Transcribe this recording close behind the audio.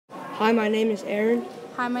Hi, my name is Aaron.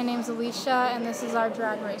 Hi, my name's Alisha, and this is our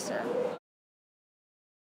drag racer.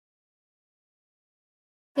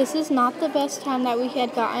 This is not the best time that we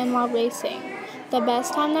had gotten while racing. The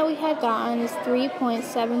best time that we had gotten is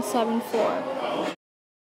 3.774.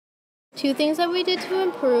 Two things that we did to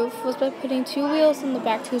improve was by putting two wheels in the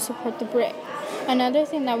back to support the brake. Another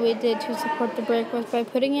thing that we did to support the brake was by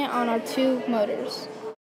putting it on our two motors.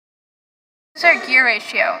 This is our gear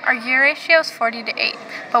ratio. Our gear ratio is 40:8,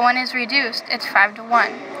 but when it's reduced, it's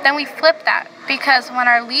 5:1. Then we flip that because when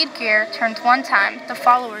our lead gear turns one time, the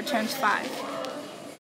follower turns 5.